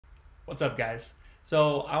What's up, guys?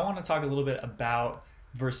 So I want to talk a little bit about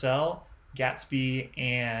Vercel, Gatsby,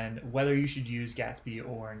 and whether you should use Gatsby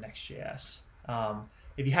or Next.js.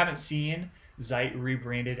 If you haven't seen, Zeit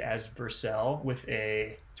rebranded as Vercel with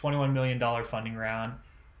a $21 million funding round,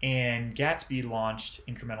 and Gatsby launched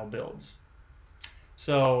Incremental Builds.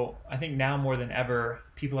 So I think now more than ever,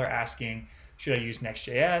 people are asking, should I use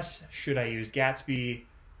Next.js? Should I use Gatsby?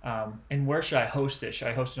 And where should I host it? Should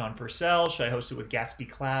I host it on Vercel? Should I host it with Gatsby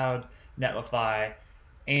Cloud, Netlify?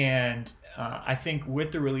 And I think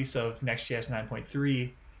with the release of Next.js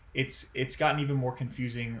 9.3, it's gotten even more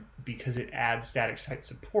confusing because it adds static site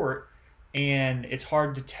support, and it's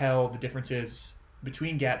hard to tell the differences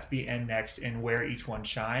between Gatsby and Next and where each one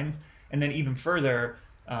shines. And then even further,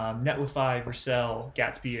 Netlify, Vercel,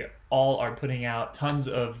 Gatsby all are putting out tons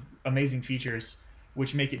of amazing features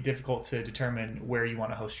which make it difficult to determine where you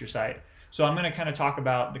want to host your site. So I'm going to kind of talk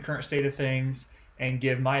about the current state of things and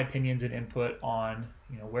give my opinions and input on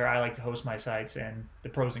where I like to host my sites and the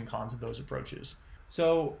pros and cons of those approaches.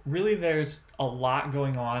 So really there's a lot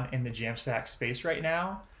going on in the Jamstack space right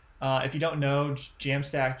now. If you don't know,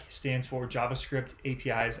 Jamstack stands for JavaScript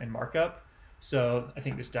APIs and Markup. So I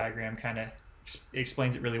think this diagram kind of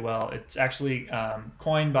explains it really well. It's actually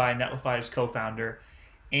coined by Netlify's co-founder,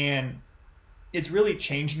 and it's really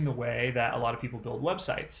changing the way that a lot of people build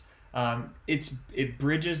websites. It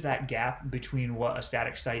bridges that gap between what a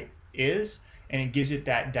static site is, and it gives it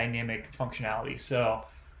that dynamic functionality. So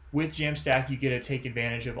with Jamstack, you get to take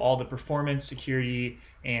advantage of all the performance, security,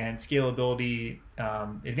 and scalability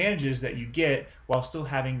advantages that you get while still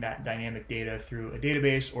having that dynamic data through a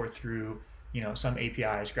database or through some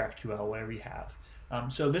APIs, GraphQL, whatever you have.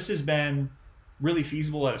 So this has been really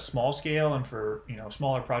feasible at a small scale and for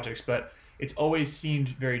smaller projects, but it's always seemed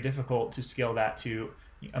very difficult to scale that to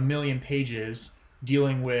a million pages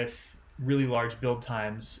dealing with really large build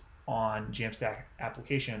times on Jamstack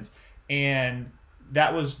applications. And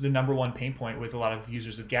that was the #1 pain point with a lot of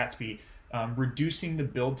users of Gatsby. Reducing the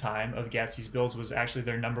build time of Gatsby's builds was actually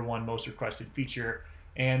their #1 most requested feature,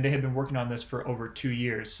 and they had been working on this for over 2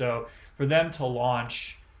 years. So for them to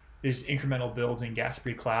launch this incremental builds in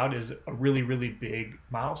Gatsby Cloud is a really, really big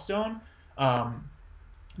milestone.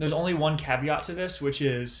 There's only one caveat to this, which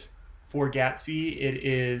is for Gatsby, it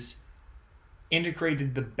is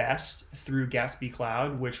integrated the best through Gatsby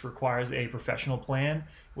Cloud, which requires a professional plan,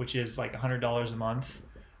 which is like $100 a month.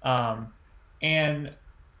 And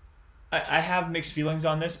I have mixed feelings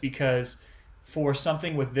on this because for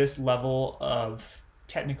something with this level of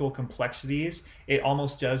technical complexities, it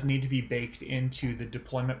almost does need to be baked into the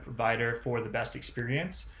deployment provider for the best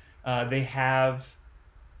experience. They have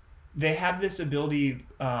this ability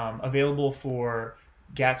available for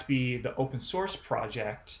Gatsby, the open source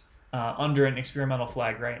project, under an experimental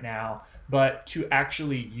flag right now. But to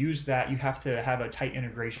actually use that, you have to have a tight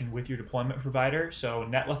integration with your deployment provider. So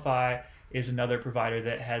Netlify is another provider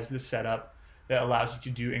that has this setup that allows you to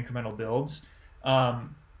do incremental builds.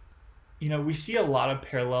 We see a lot of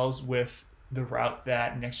parallels with the route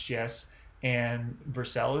that Next.js and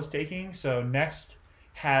Vercel is taking. So Next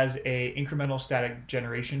has a incremental static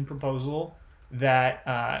generation proposal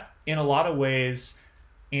that in a lot of ways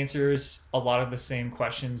answers a lot of the same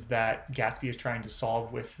questions that Gatsby is trying to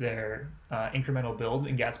solve with their incremental builds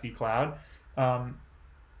in Gatsby Cloud.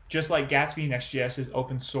 Just like Gatsby, Next.js is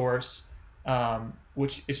open source,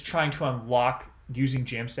 which is trying to unlock using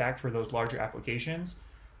Jamstack for those larger applications.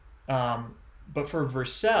 But for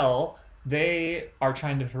Vercel, they are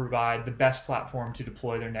trying to provide the best platform to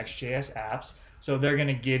deploy their Next.js apps. So they're going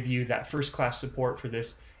to give you that first-class support for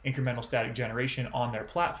this incremental static generation on their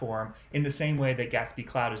platform in the same way that Gatsby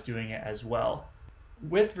Cloud is doing it as well.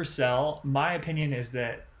 With Vercel, my opinion is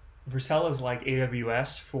that Vercel is like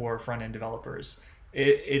AWS for front-end developers.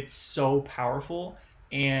 It's so powerful,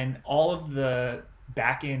 and all of the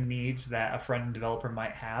back-end needs that a front-end developer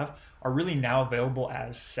might have are really now available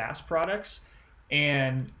as SaaS products.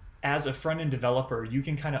 And as a front-end developer, you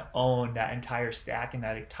can kind of own that entire stack and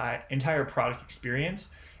that entire product experience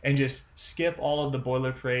and just skip all of the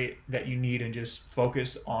boilerplate that you need and just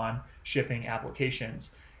focus on shipping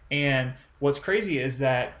applications. And what's crazy is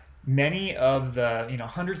that many of the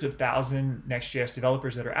hundreds of thousand Next.js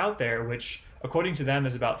developers that are out there, which according to them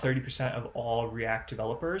is about 30% of all React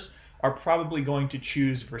developers, are probably going to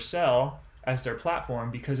choose Vercel as their platform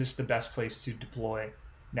because it's the best place to deploy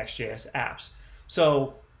Next.js apps.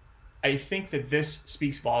 So I think that this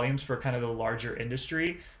speaks volumes for kind of the larger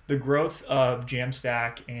industry. The growth of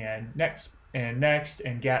Jamstack and Next and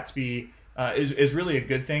Gatsby is really a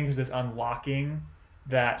good thing because it's unlocking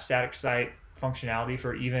that static site functionality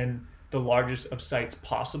for even the largest of sites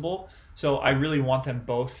possible. So I really want them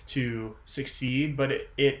both to succeed, but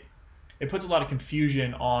it puts a lot of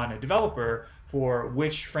confusion on a developer for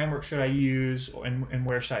which framework should I use and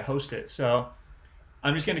where should I host it. So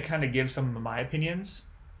I'm just going to kind of give some of my opinions.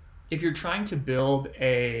 If you're trying to build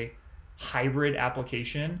a hybrid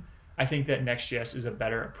application, I think that Next.js is a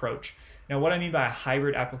better approach. Now, what I mean by a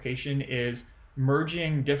hybrid application is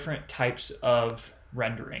merging different types of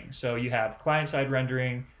rendering. So you have client-side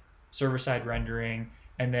rendering, server-side rendering,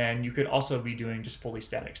 and then you could also be doing just fully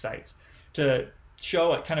static sites. To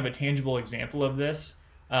show a kind of a tangible example of this,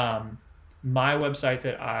 my website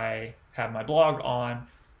that I have my blog on,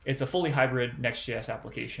 it's a fully hybrid Next.js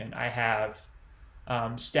application. I have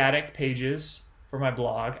static pages for my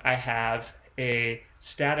blog. I have a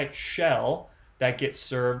static shell that gets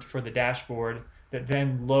served for the dashboard that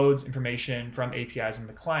then loads information from APIs on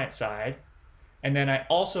the client side. And then I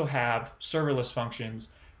also have serverless functions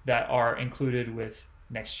that are included with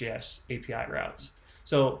Next.js API routes.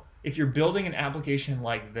 So if you're building an application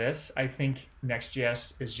like this, I think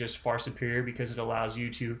Next.js is just far superior because it allows you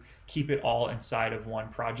to keep it all inside of one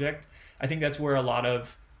project. I think that's where a lot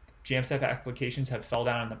of Jamstack applications have fell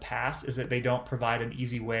down in the past, is that they don't provide an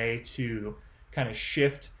easy way to kind of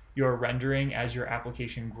shift your rendering as your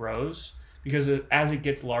application grows, because as it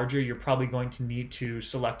gets larger, you're probably going to need to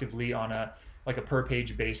selectively on a per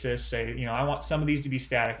page basis say, I want some of these to be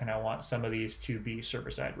static and I want some of these to be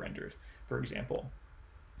server-side rendered, for example.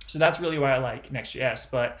 So that's really why I like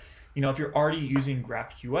Next.js. But if you're already using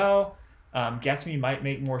GraphQL, Gatsby might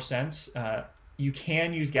make more sense. You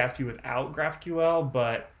can use Gatsby without GraphQL,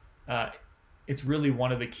 but it's really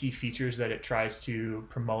one of the key features that it tries to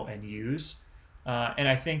promote and use. And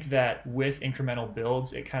I think that with incremental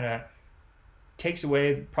builds, it kind of takes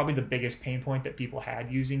away probably the biggest pain point that people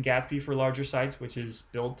had using Gatsby for larger sites, which is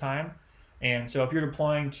build time. And so if you're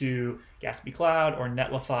deploying to Gatsby Cloud or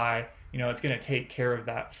Netlify, it's going to take care of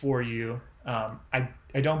that for you. I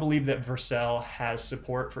don't believe that Vercel has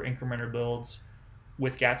support for incremental builds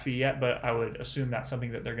with Gatsby yet, but I would assume that's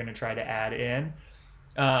something that they're going to try to add in.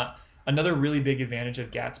 Another really big advantage of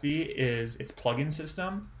Gatsby is its plugin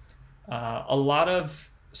system.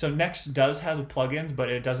 So Next does have plugins, but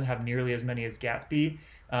it doesn't have nearly as many as Gatsby.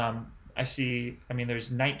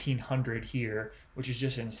 There's 1,900 here, which is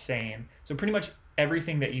just insane. So pretty much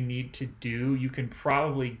everything that you need to do, you can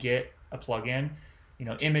probably get a plugin.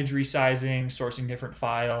 Image resizing, sourcing different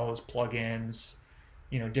files, plugins,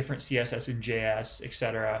 different CSS and JS,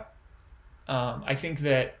 etc. I think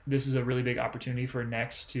that this is a really big opportunity for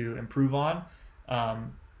Next to improve on,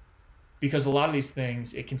 because a lot of these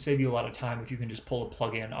things, it can save you a lot of time if you can just pull a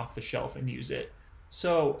plugin off the shelf and use it.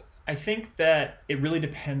 So I think that it really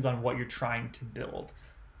depends on what you're trying to build.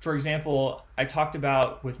 For example, I talked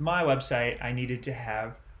about with my website, I needed to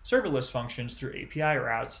have serverless functions through API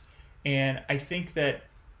routes. And I think that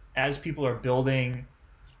as people are building,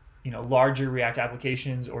 larger React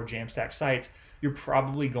applications or Jamstack sites, you're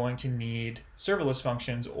probably going to need serverless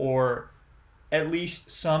functions or at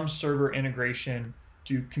least some server integration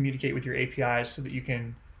to communicate with your APIs so that you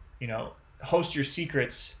can, host your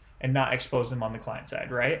secrets and not expose them on the client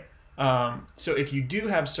side, right? So if you do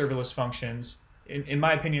have serverless functions, in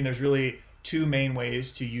my opinion, there's really two main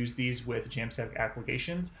ways to use these with Jamstack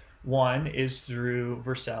applications. One is through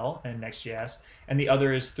Vercel and Next.js, and the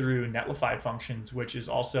other is through Netlify functions, which is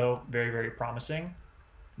also very, very promising.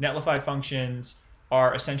 Netlify functions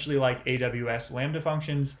are essentially like AWS Lambda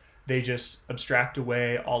functions. They just abstract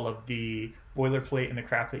away all of the boilerplate and the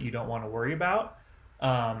crap that you don't want to worry about.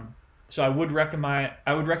 So I would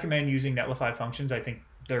recommend using Netlify functions. I think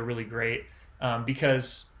they're really great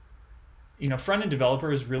because front-end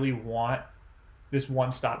developers really want this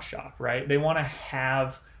one-stop shop, right? They want to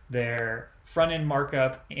have their front-end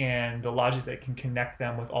markup and the logic that can connect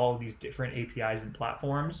them with all of these different APIs and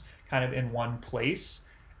platforms kind of in one place.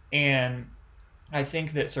 And I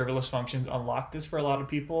think that serverless functions unlock this for a lot of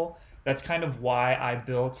people. That's kind of why I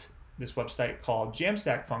built this website called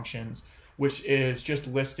Jamstack Functions, which is just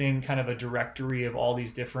listing kind of a directory of all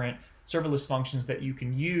these different serverless functions that you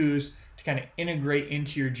can use to kind of integrate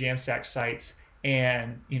into your Jamstack sites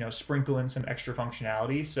and sprinkle in some extra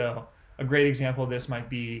functionality. So a great example of this might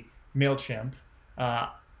be MailChimp.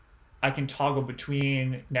 I can toggle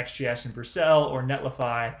between Next.js and Vercel or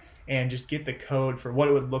Netlify and just get the code for what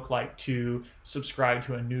it would look like to subscribe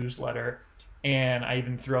to a newsletter. And I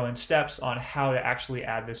even throw in steps on how to actually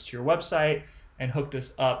add this to your website and hook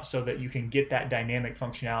this up so that you can get that dynamic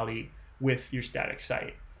functionality with your static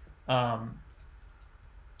site.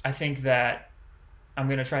 I think that I'm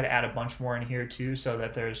going to try to add a bunch more in here too, so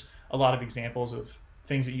that there's a lot of examples of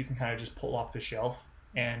things that you can kind of just pull off the shelf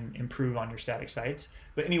and improve on your static sites.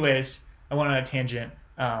 But anyways, I went on a tangent.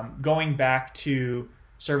 Going back to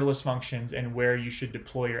serverless functions and where you should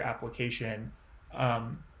deploy your application,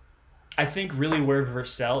 I think really where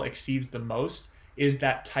Vercel exceeds the most is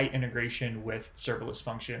that tight integration with serverless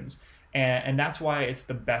functions. And that's why it's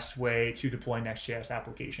the best way to deploy Next.js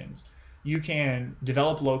applications. You can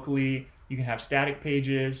develop locally, you can have static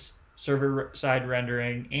pages, server-side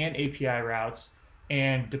rendering, and API routes,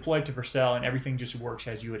 and deploy it to Vercel, and everything just works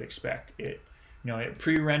as you would expect. It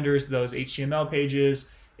pre-renders those HTML pages,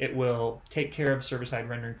 it will take care of server-side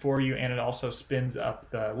rendering for you, and it also spins up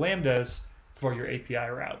the lambdas for your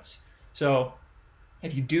API routes. So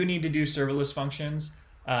if you do need to do serverless functions,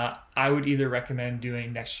 I would either recommend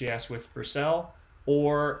doing Next.js with Vercel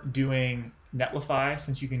or doing Netlify,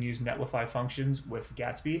 since you can use Netlify functions with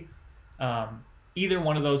Gatsby. Either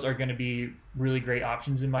one of those are going to be really great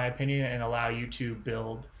options in my opinion and allow you to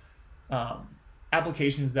build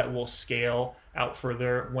applications that will scale out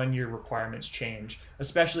further when your requirements change,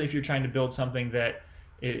 especially if you're trying to build something that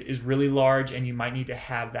is really large and you might need to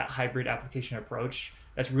have that hybrid application approach.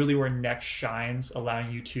 That's really where Next shines,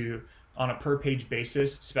 allowing you to, on a per page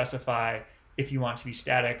basis, specify if you want to be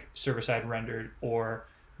static, server-side rendered, or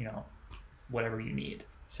whatever you need.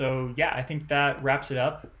 So yeah, I think that wraps it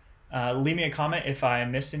up. Leave me a comment if I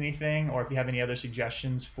missed anything, or if you have any other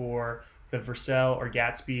suggestions for the Vercel or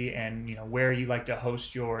Gatsby, and where you like to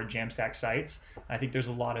host your Jamstack sites. I think there's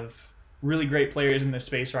a lot of really great players in this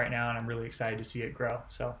space right now, and I'm really excited to see it grow.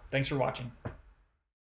 So thanks for watching.